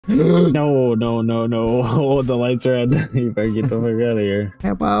No, no, no, no. Oh, the light's red. You better get the fuck out of here.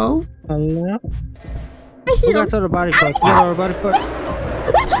 Hello? Hello? We got to the body parts. We got our body parts.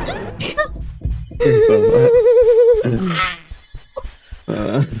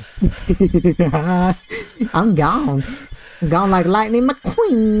 I'm gone. Gone like Lightning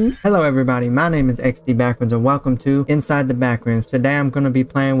McQueen. Hello everybody, my name is XD Backrooms and welcome to Inside the Backrooms. Today I'm going to be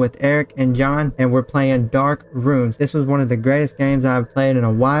playing with Eric and John and we're playing Dark Rooms. This was one of the greatest games I've played in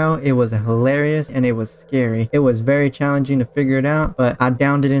a while. It was hilarious and it was scary. It was very challenging to figure it out, but I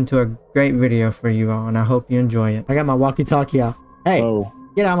downed it into a great video for you all and I hope you enjoy it. I got my walkie-talkie out. Hey,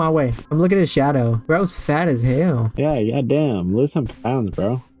 get out of my way. I'm looking at his shadow. Bro's fat as hell. Yeah, goddamn. Lose some pounds,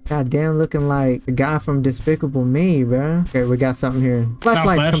 bro. Goddamn, looking like the guy from Despicable Me, bro. Okay, we got something here.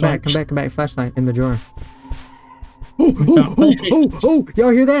 Flashlights, come back. Flashlight in the drawer. Oh, y'all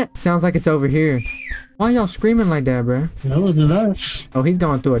hear that? Sounds like it's over here. Why y'all screaming like that, bro? That wasn't us. Oh, he's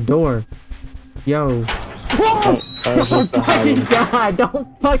going through a door. Yo. Oh, oh fucking God,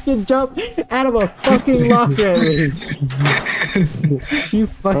 don't fucking jump out of a fucking locker at me. You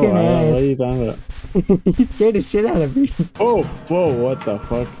fucking ass. What are you talking about? You scared the shit out of me. Oh, whoa, what the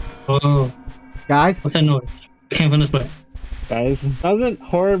fuck? Oh. Guys? What's that noise? Came from this way. Guys, doesn't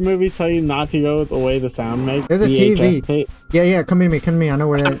horror movies tell you not to go the way the sound makes? There's a TV. Tape? Yeah, come to me. I know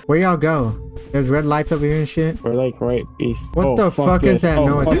where that. Where y'all go? There's red lights over here and shit. We're like right east. What the fuck is that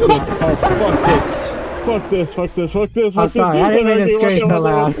noise? Fuck this. I'm sorry, I didn't mean to scream so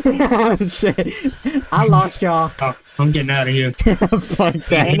loud. Shit. I lost y'all. Oh, I'm getting out of here. Fuck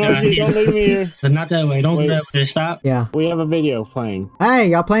that. Don't leave me here. But not that way. Don't do that way. Just stop. Yeah. We have a video playing. Hey,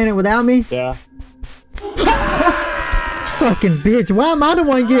 y'all playing it without me? Yeah. Fucking bitch. Why am I the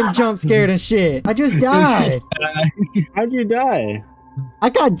one getting jump scared and shit? I just died. How'd you die? I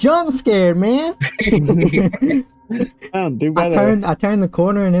got jump scared, man. Do better. I turned the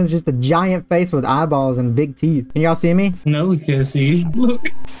corner and it's just a giant face with eyeballs and big teeth. Can y'all see me? No, we can't see you. Look.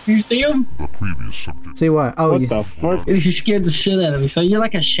 You see him? See what? Oh, what the fuck? You scared the shit out of me. So you're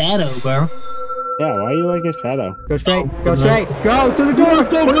like a shadow, bro. Yeah, why are you like a shadow? Go straight. Go straight. Go through the door.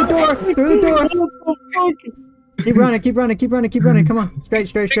 Through the door. Keep running. Come on.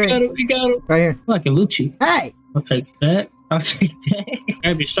 Straight. We got it. Right here. Like a Lucci. Hey! I'll take that.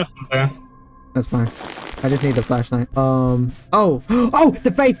 Grab your stuff, bro. That's fine. I just need the flashlight. Oh,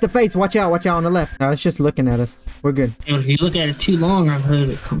 the face. Watch out on the left. No, it's just looking at us. We're good. If you look at it too long, I've heard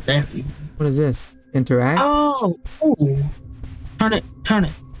it comes after you. What is this? Interact? Oh! Turn it.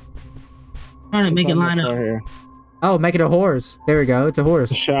 Make it line up. Here. Oh, make it a horse. There we go. It's a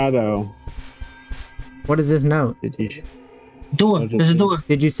horse. Shadow. What does this note? Door. There's a door.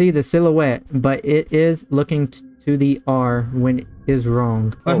 Did you see the silhouette? But it is looking to the R when it is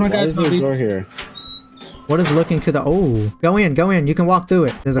wrong. Where's my why is there a door here? What is looking to the... Oh, go in. You can walk through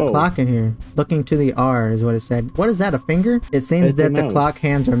it. There's a clock in here. Looking to the R is what it said. What is that, a finger? It seems that the clock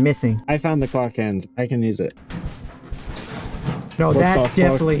hands are missing. I found the clock hands. I can use it. No, that's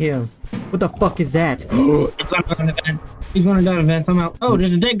definitely him. What the fuck is that? He's gonna go to the vent. I'm out. Oh,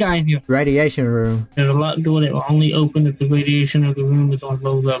 there's a dead guy in here. Radiation room. There's a locked door that will only open if the radiation of the room is on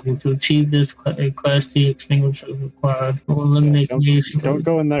low level. To achieve this, a Class D extinguisher is required. We'll eliminate radiation. Don't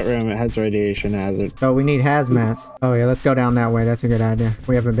go in that room. It has radiation hazard. Oh, we need hazmats. Oh yeah, let's go down that way. That's a good idea.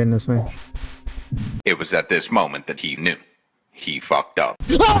 We haven't been this way. It was at this moment that he knew. He fucked up.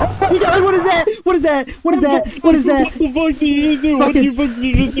 Oh, God, what is that? What is that? What is that? What is that? What the fuck did you just do? What the fuck did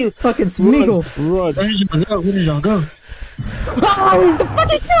you just do? Fucking Smeagol. Run. Where did y'all go? Oh, he's a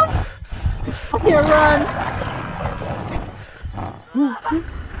fucking cute. I can't run.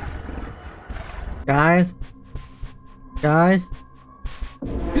 Guys.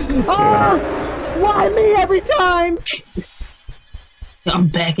 Oh, why me every time? I'm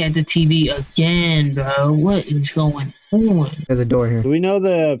back at the TV again, bro. What is going on? There's a door here. Do we know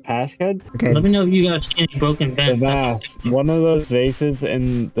the passcode? Okay. Let me know if you guys see any broken The vents. vase. One of those vases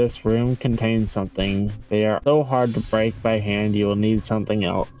in this room contains something. They are so hard to break by hand. You will need something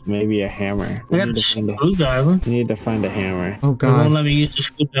else. Maybe a hammer. I got a screwdriver. You need to find a hammer. Oh They won't God. let me use the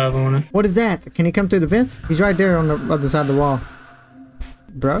screwdriver on it. What is that? Can he come through the vents? He's right there on the other side of the wall.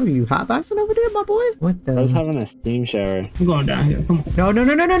 Bro, you hotboxing over there, my boy? What the? I was having a steam shower. I'm going down here. Come on. No,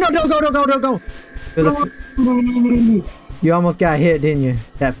 don't go. You almost got hit, didn't you?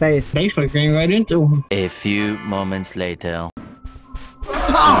 That face. Facebook ran right into him. A few moments later.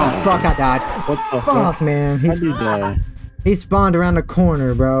 Oh, fuck, I died. What the Fuck, man. How did you die? He spawned around the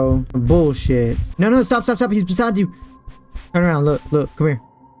corner, bro. Bullshit. No, stop. He's beside you. Turn around, look, come here.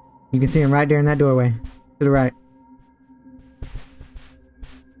 You can see him right there in that doorway. To the right.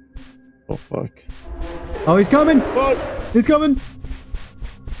 Oh, fuck. Oh, he's coming. Fuck. He's coming.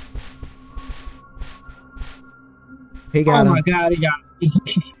 He got him. Oh my god, he got me.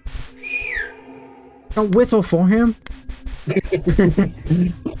 Don't whistle for him.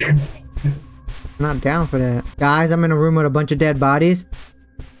 I'm not down for that. Guys, I'm in a room with a bunch of dead bodies.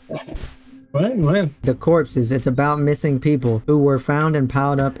 What? What? The corpses. It's about missing people who were found and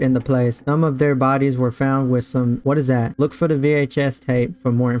piled up in the place. Some of their bodies were found with some... What is that? Look for the VHS tape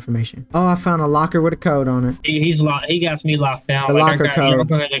for more information. Oh, I found a locker with a code on it. He's locked. He got me locked down. The locker code.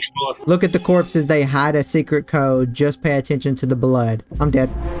 Go ahead and explore. Look at the corpses. They hide a secret code. Just pay attention to the blood. I'm dead.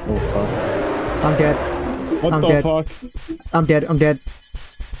 Oh, fuck. I'm dead. What I'm the dead. fuck? I'm dead. I'm dead.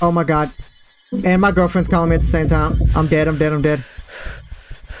 Oh my god. And my girlfriend's calling me at the same time. I'm dead. I'm dead. I'm dead.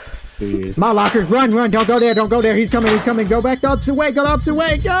 Jeez. My locker. Run, run. Don't go there. Don't go there. He's coming. He's coming. Go back the opposite way. Go the opposite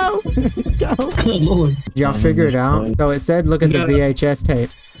way. Go. Go. Good lord. Did y'all figure it out? So it said, look at the VHS tape.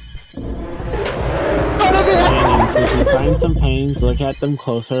 And if you find some paintings, look at them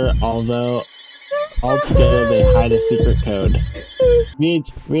closer, although altogether they hide a secret code.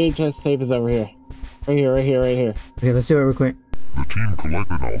 VHS tape is over here. Right here, right here, right here. Okay, let's do it real quick. The team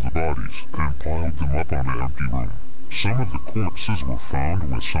collected all the bodies and piled them up on the empty room. Some of the corpses were found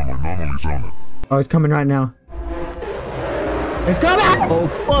with some anomalies on it. Oh, it's coming right now. It's coming! Oh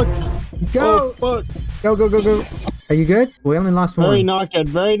fuck! Go! Oh fuck! Go, go, go, go. Are you good? We only lost one. Very not good,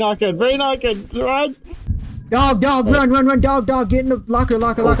 very not good, very not good. Run! Dog, dog, run, run, run, dog, dog, get in the locker,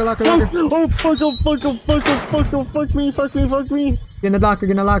 locker, locker, locker, locker. Oh fuck, oh fuck, oh fuck, oh fuck, oh fuck me, fuck me, fuck me. Get in the locker,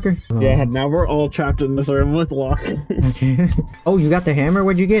 get in the locker. Yeah, now we're all trapped in this room with locker. Okay. Oh, you got the hammer?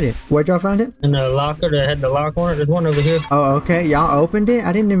 Where'd you get it? Where'd y'all find it? In the locker that had the lock on it. There's one over here. Oh, okay. Y'all opened it?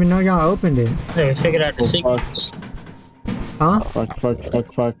 I didn't even know y'all opened it. Hey, we figured out the Oh, secrets. Huh? Fuck, fuck,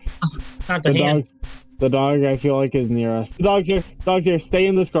 fuck, fuck. Not the The hand. the dog I feel like is near us. The dog's here, stay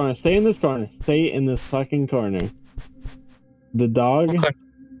in this corner, stay in this corner, stay in this fucking corner. The dog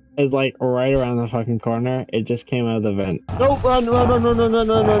is like right around the fucking corner. It just came out of the vent. No, run, run, run, run, run, run,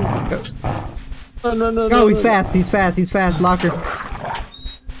 run, run. Run, run, run, Go, run, he's run. fast, he's fast, he's fast, locker.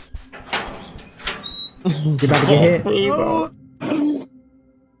 You about to get hit? Oh,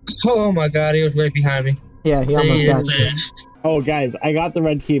 Oh my god, he was right behind me. Yeah, he almost got you. oh, guys, I got the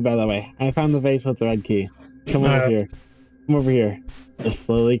red key, by the way. I found the vase with the red key. Come over here. Come over here. Just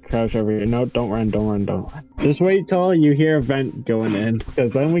slowly crouch over here. No, don't run, don't run, don't run. Just wait till you hear a vent going in,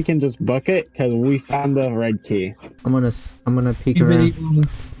 because then we can just book it, because we found the red key. I'm gonna peek around.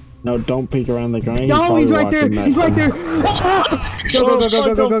 No, don't peek around the corner. No, he's right there! He's right there! Go, go,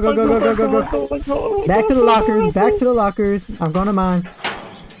 go, go, go, go, go, go, go, go, go, go. Back to the lockers, back to the lockers. I'm going to mine.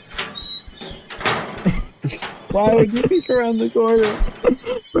 Why would you peek around the corner?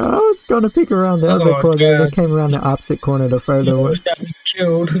 Bro, I was gonna peek around the other corner. God. They came around the opposite corner the further away. Almost got me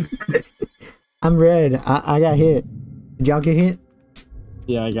killed. I'm red. I got hit. Did y'all get hit?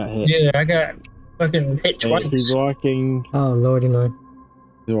 Yeah, I got hit. Yeah, I got fucking hit Hey, twice. he's walking. Oh, lordy lord.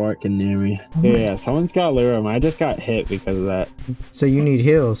 He's walking near me. Yeah, someone's got lure him. I just got hit because of that. So you need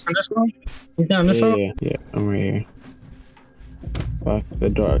heals. On this one? He's down this one? Yeah, I'm right here. Fuck, the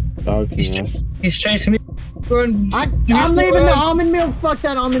dog's near us. He's chasing me. Run. I'm leaving the almond milk. Fuck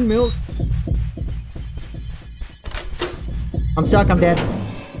that almond milk. I'm stuck. I'm dead.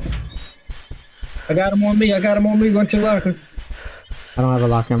 I got him on me. I got him on me. Going to the locker. I don't have a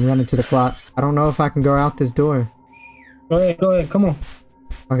locker. I'm running to the clock. I don't know if I can go out this door. Go ahead. Go ahead. Come on.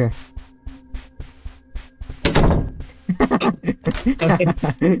 Okay.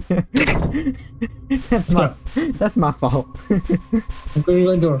 That's my fault. Go to the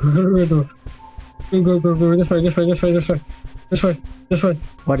red door. Go to the red door. Go, go, go. This way. This way. This way. This way. This way. This way.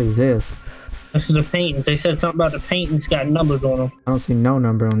 What is this? This is the paintings. They said something about the paintings got numbers on them. I don't see no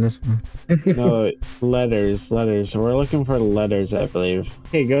number on this one. No, letters. We're looking for letters, I believe.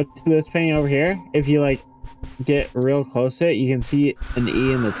 Okay, go to this painting over here. If you like get real close to it, you can see an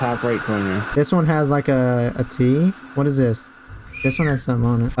E in the top right corner. This one has like a T. What is this? This one has something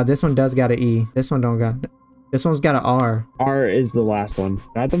on it. This one does got an E. This one don't got. This one's got an R. R is the last one.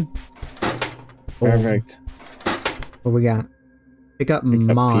 Got them? Oh. Perfect. What we got? Pick up up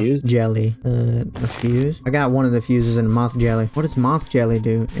moth fuse? jelly. A fuse? I got one of the fuses in moth jelly. What does moth jelly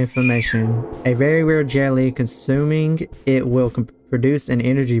do? Information. A very rare jelly. Consuming it will produce an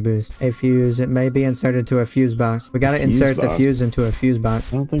energy boost. A fuse. It may be inserted to a fuse box. We gotta insert the fuse into a fuse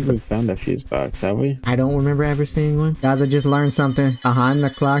box. I don't think we found a fuse box, have we? I don't remember ever seeing one. Guys, I just learned something. Behind the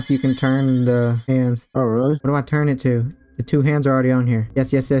clock, you can turn the hands. Oh, really? What do I turn it to? The two hands are already on here.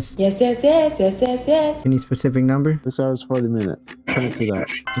 Yes, yes, yes. Yes, yes, yes, yes, yes, yes. Any specific number? 6 hours, 40 minutes. Turn it to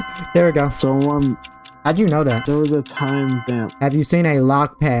that. There we go. Someone, How'd you know that? there was a time stamp. Have you seen a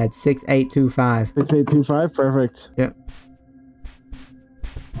lock pad 6825? 6825, perfect. Yep.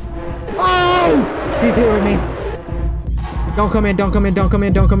 Oh! He's here with me. Don't come in, don't come in, don't come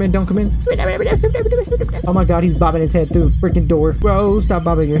in, don't come in, don't come in. Oh my god, he's bobbing his head through the freaking door. Bro, stop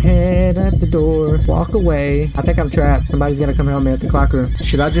bobbing your head at the door. Walk away. I think I'm trapped. Somebody's gonna come help me at the clock room.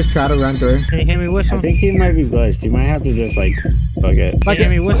 Should I just try to run through? Can you hear me whistle? I think he might be glitched. You might have to just like fuck it. Can you hear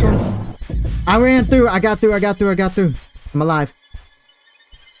me whistle? I ran through. I got through. I'm alive.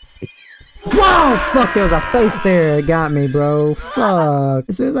 Whoa! Fuck, there was a face there. It got me, bro. Fuck.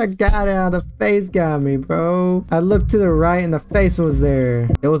 As soon as I got out, the face got me, bro. I looked to the right and the face was there.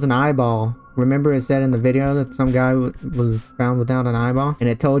 There was an eyeball. Remember it said in the video that some guy was found without an eyeball? And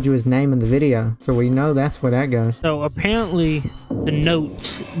it told you his name in the video. So we know that's where that goes. So apparently the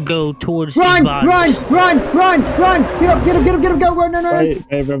notes go towards Run! the body. Run! Get up, go, run. Hey.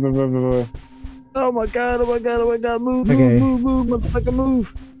 Oh my god, move, Okay. move, motherfucker,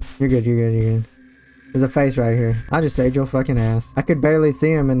 move. You're good. There's a face right here. I just saved your fucking ass. I could barely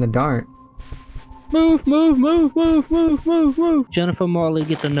see him in the dark. Move. Jennifer Marley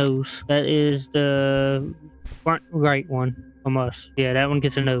gets a nose. That is the front right one from us. Yeah, that one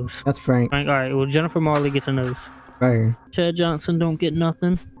gets a nose. That's Frank. Alright, well, Jennifer Marley gets a nose. Right here. Chad Johnson don't get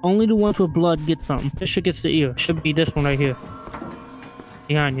nothing. Only the ones with blood get something. This shit gets the ear. Should be this one right here.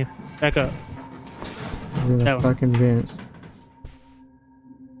 Behind you. Back up. He's in the That one. fucking vents.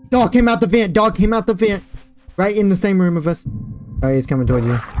 Dog came out the vent. Right in the same room of us. Oh, he's coming towards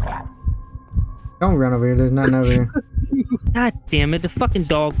you. Don't run over here. There's nothing over here. God damn it, the fucking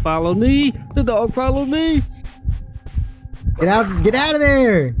dog followed me. The dog followed me. Get out of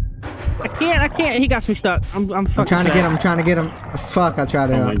there. I can't. He got me stuck. I'm fucking I'm trying to get him. Fuck, I tried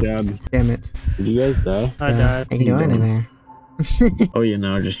to. Oh my god. Damn it. Did you guys die? I died. What are you doing in there? Oh, you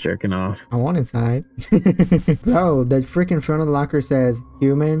know, just jerking off. I want inside. Bro, the freaking front of the locker says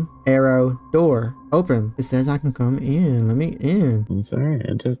human arrow door open. It says I can come in. Let me in. I'm sorry.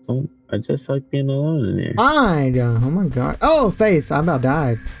 I just like being alone in here. Fine. Oh my god. Oh, face. I about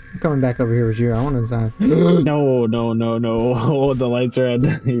died. I'm coming back over here with you. I want inside. No. Oh, the lights are red.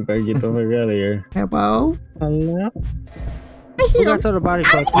 You better get the fuck out of here. Hello? Hello? Who got other body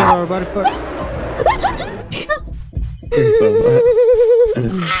parts? You got other body parts?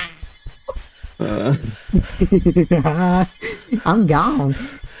 I'm gone.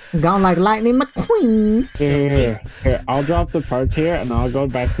 I'm gone like Lightning McQueen. Here. I'll drop the parts here, and I'll go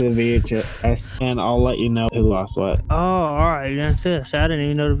back to the VHS, and I'll let you know who lost what. Oh, alright, that's this. I didn't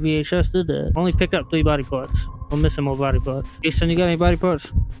even know the VHS did that. Only picked up 3 body parts. I'm missing more body parts. Jason, you got any body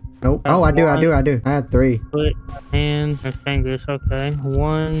parts? Nope. Oh, I do. I had 3. Foot, hand, and fingers. Okay.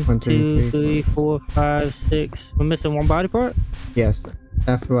 1, 2, 3, 4, 5, 6. We're missing 1 body part? Yes.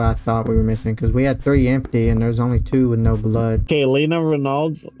 That's what I thought we were missing, because we had 3 empty and there's only 2 with no blood. Okay, Lena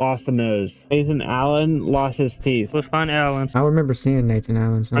Reynolds lost a nose. Nathan Allen lost his teeth. Let's find Alan. I remember seeing Nathan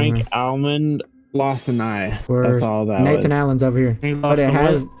Allen somewhere. Frank Almond lost an eye. Where's That's all that Nathan was. Allen's over here. He But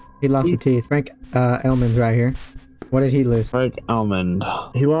lost he lost the teeth. Frank Elman's right here. What did he lose? Frank Almond.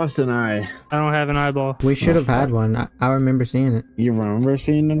 He lost an eye. I don't have an eyeball. We should have had one. I remember seeing it. You remember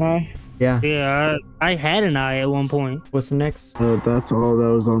seeing an eye? Yeah. Yeah, I had an eye at one point. What's the next? That's all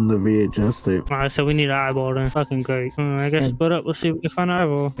that was on the VHS tape. Alright, so we need an eyeball then. Fucking great. I guess split up. Let's see if we can find an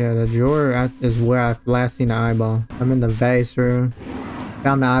eyeball. Yeah, the drawer is where I've last seen the eyeball. I'm in the vase room.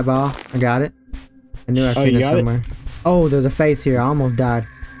 Found the eyeball. I got it. I knew I seen it somewhere. Oh, there's a face here. I almost died.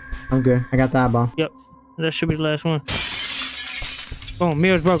 I'm good. I got the eyeball. Yep. That should be the last one. Boom,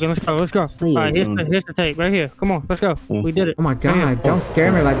 mirror's broken. Let's go. Alright, here's the tape right here. Come on, let's go. We did it. Oh my god, don't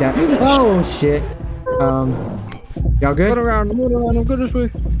scare me like that. Oh shit. Y'all good? Turn around, I'm good this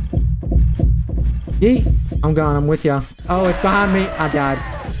way. Yeet. I'm gone, I'm with y'all. Oh, it's behind me. I died.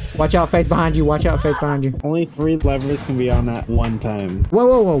 Watch out, face behind you. Only 3 levers can be on at one time.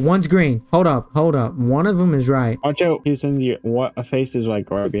 Whoa. One's green. Hold up. One of them is right. Watch out, Houston. What a face is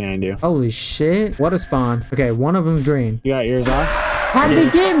like right behind you. Holy shit. What a spawn. Okay, one of them's green. You got yours off? How did he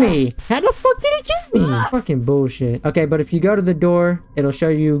get me? How the fuck did he get me? Fucking bullshit. Okay, but if you go to the door, it'll show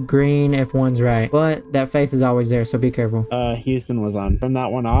you green if one's right. But that face is always there, so be careful. Houston was on. Turn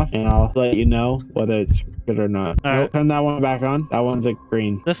that one off, and I'll let you know whether it's good or not. Alright. Turn that one back on. That one's a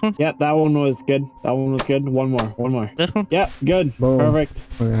green. This one? Yep, that one was good. One more. This one? Yep, good. Boom. Perfect.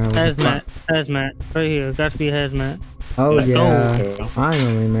 Hazmat. Right here. Got to be a hazmat. Oh yeah. Oh.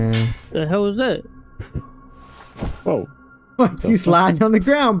 Finally, man. The hell is that? Whoa. What? You sliding on the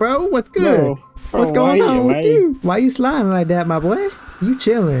ground, bro? What's good? Bro, What's going on with you? Why you sliding like that, my boy? You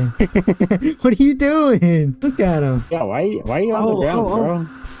chilling. What are you doing? Look at him. Yeah, why are you on the ground, bro?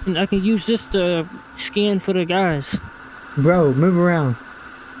 And I can use this to scan for the guys. Bro, move around.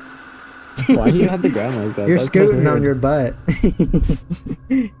 Why do you have the ground like that? You're That's scooting so on your butt.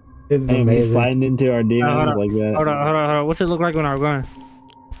 This is Damn, he's amazing. sliding into our demons like that. Hold on. What's it look like when I run?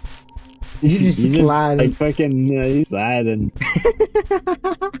 You just slide. Like fucking, he's sliding.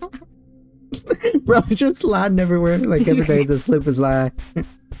 Bro, you're just sliding everywhere. Like everything's a slip and slide.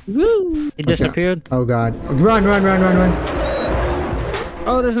 Woo! He disappeared. Oh god. Run.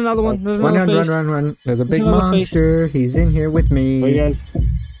 Oh, there's another one. There's another face. Run. There's a big monster. He's in here with me. Wait, guys.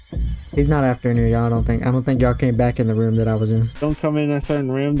 He's not after any of y'all, I don't think y'all came back in the room that I was in. Don't come in a certain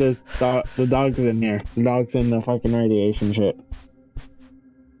room. There's the dog's in here. The dog's in the fucking radiation shit.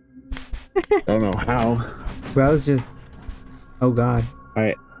 I don't know how. Bro, I was just... Oh god.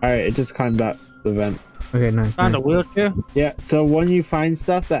 Alright, it just climbed up the vent. Okay, nice. Found a wheelchair? Yeah, so when you find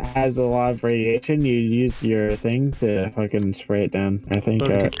stuff that has a lot of radiation, you use your thing to fucking spray it down. I think,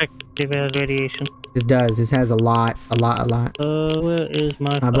 Detective has radiation. This does. This has a lot. Where is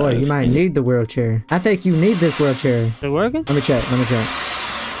my boy, you might need the wheelchair. I think you need this wheelchair. Is it working? Let me check.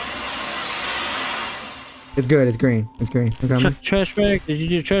 It's good. It's green. I'm coming. Trash bag? Did you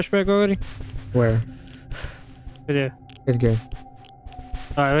do trash bag already? Where? Right there. It's good.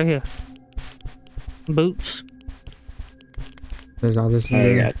 Alright, right here. Boots. There's all this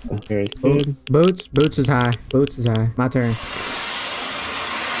in there. Boots is high. My turn.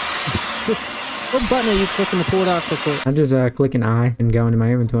 What button are you clicking to pull it out so quick? I'm just clicking I and going to my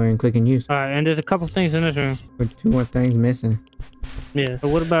inventory and clicking use. Alright, and there's a couple things in this room. With 2 more things missing. Yeah. So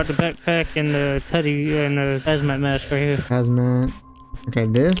what about the backpack and the teddy and the hazmat mask right here? Hazmat. Okay,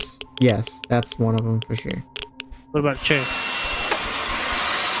 this? Yes, that's one of them for sure. What about the chair?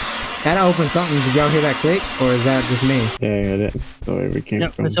 That opened something. Did y'all hear that click? Or is that just me? Yeah, it is. The way we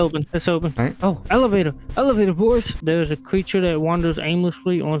came from. It's open. Right. Oh, elevator, boys. There's a creature that wanders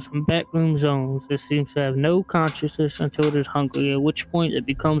aimlessly on some backroom zones. It seems to have no consciousness until it is hungry, at which point it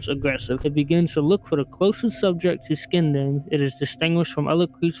becomes aggressive. It begins to look for the closest subject to skin them. It is distinguished from other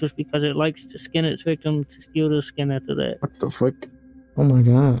creatures because it likes to skin its victim to steal their skin after that. What the fuck? Oh my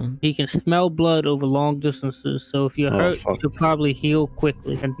god. He can smell blood over long distances, so if you're hurt, you should probably heal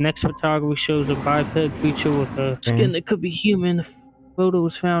quickly. And next photography shows a biped creature with a skin that could be human. The photo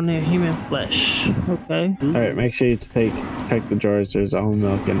was found near human flesh. Okay. Alright, make sure you check the drawers. There's almond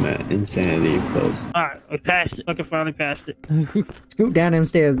milk and the insanity pills. Alright, I passed it. I finally passed it. Scoot down them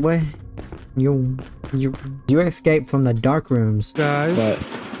stairs, boy. You escaped from the dark rooms. Guys.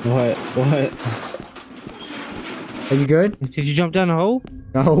 What? Are you good? Did you jump down the hole?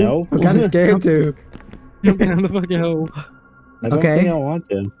 No. I'm kind of scared too. Jump down the fucking hole. I don't think I want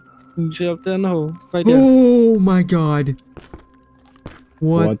to. You jump down the hole. Right there. Oh my god.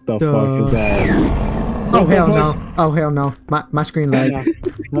 What the fuck is that? Oh hell no. Oh hell no. My screen lag.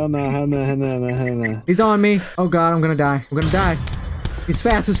 No. He's on me. Oh god, I'm gonna die. He's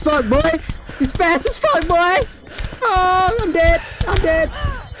fast as fuck, boy. Oh, I'm dead.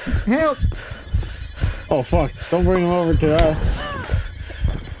 Help. Oh fuck, don't bring him over to us.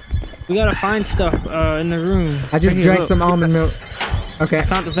 We gotta find stuff in the room. I just drank some almond milk. Okay. I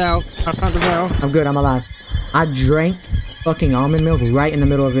found the valve. I'm good, I'm alive. I drank fucking almond milk right in the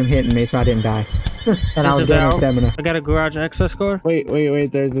middle of him hitting me so I didn't die. And I was getting stamina. I got a garage access card. Wait,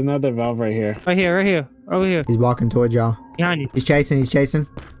 there's another valve right here. Right here. Over here. He's walking towards y'all. Behind you. He's chasing.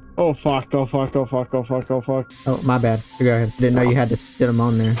 Oh fuck. Oh my bad. Go ahead. Didn't know you had to sit them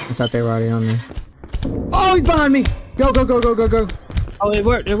on there. I thought they were already on there. Oh, he's behind me! Go! Oh, it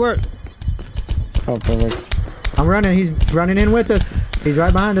worked. Oh, perfect. I'm running. He's running in with us. He's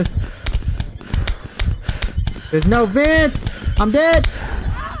right behind us. There's no vents! I'm dead!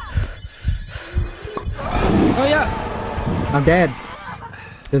 Oh, yeah! I'm dead.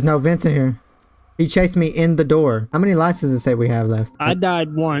 There's no vents in here. He chased me in the door. How many lives does it say we have left? I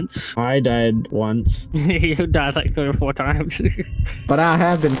died once. You died like 3 or 4 times. But I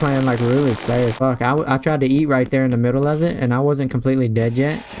have been playing like really safe. Fuck, I tried to eat right there in the middle of it, and I wasn't completely dead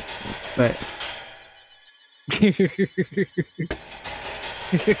yet. But... I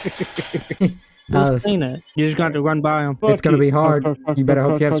was saying that. You just got to run by him. It's gonna be hard. You better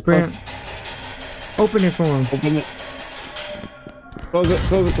hope you have sprint. Open it for him. Open it. Close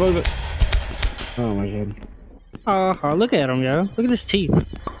it. Oh my god. Oh, look at him, yo. Look at his teeth.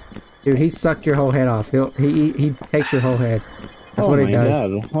 Dude, he sucked your whole head off. He takes your whole head. That's what he does.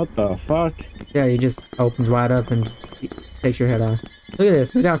 God. What the fuck? Yeah, he just opens wide up and takes your head off. Look at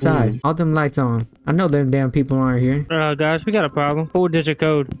this. Look outside. All them lights on. I know them damn people aren't here. Guys, we got a problem. 4-digit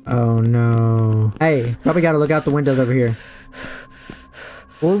code. Oh no. Hey, probably gotta look out the windows over here.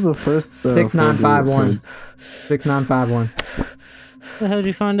 What was the first? 6951. 6951. The hell did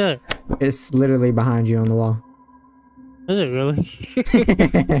you find that? It's literally behind you on the wall. Is it really?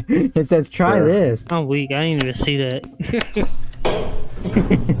 It says try this. I'm weak. I didn't even see that.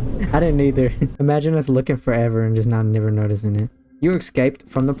 I didn't either. Imagine us looking forever and just never noticing it. You escaped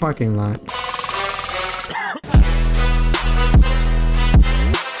from the parking lot.